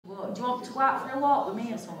Do you want to go out for a walk with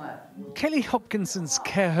me or somewhere? Kelly Hopkinson's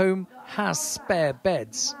care home has spare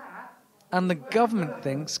beds, and the government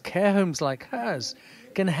thinks care homes like hers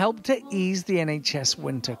can help to ease the NHS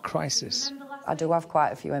winter crisis. I do have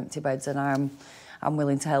quite a few empty beds, and I'm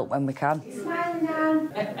willing to help when we can. Smiling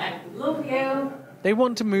down. Love you. They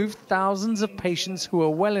want to move thousands of patients who are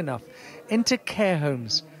well enough into care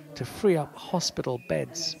homes to free up hospital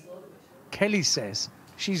beds. Kelly says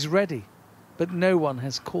she's ready, but no one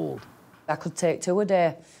has called. I could take 2 a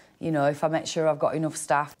day, you know, if I make sure I've got enough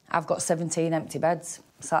staff. I've got 17 empty beds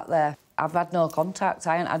sat there. I've had no contact.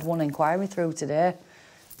 I haven't had one inquiry through today.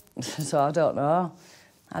 So I don't know.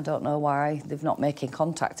 I don't know why they're not making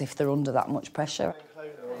contact if they're under that much pressure.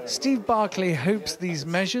 Steve Barclay hopes these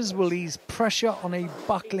measures will ease pressure on a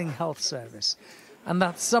buckling health service, and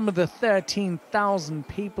that some of the 13,000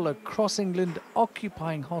 people across England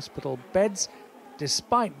occupying hospital beds,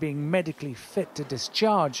 despite being medically fit to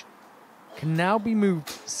discharge, can now be moved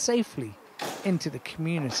safely into the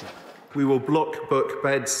community. We will block book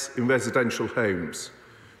beds in residential homes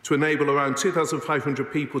to enable around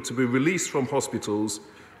 2,500 people to be released from hospitals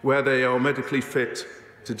where they are medically fit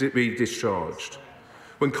to be discharged.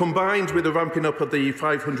 When combined with the ramping up of the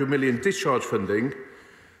 500 million discharge funding,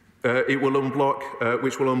 which will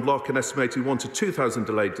unblock an estimated 1,000 to 2,000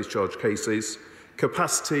 delayed discharge cases,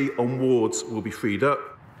 capacity on wards will be freed up.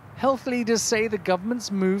 Health leaders say the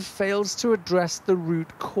government's move fails to address the root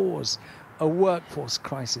cause, a workforce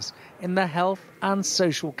crisis in the health and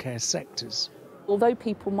social care sectors. Although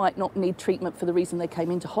people might not need treatment for the reason they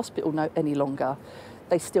came into hospital any longer,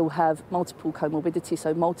 they still have multiple comorbidities,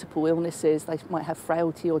 so multiple illnesses. They might have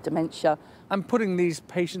frailty or dementia. And putting these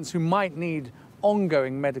patients who might need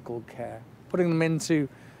ongoing medical care, putting them into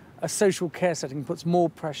a social care setting puts more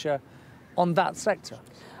pressure on that sector.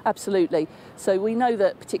 Absolutely. So we know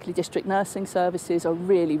that particularly district nursing services are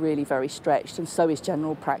really, really very stretched, and so is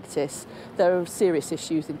general practice. There are serious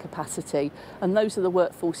issues in capacity, and those are the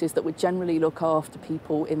workforces that would generally look after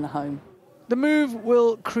people in the home. The move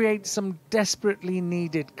will create some desperately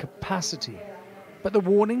needed capacity, but the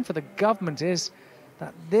warning for the government is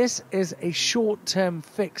that this is a short-term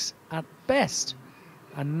fix at best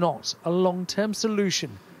and not a long-term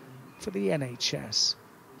solution for the NHS.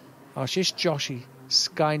 Ashish Joshi,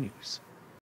 Sky News.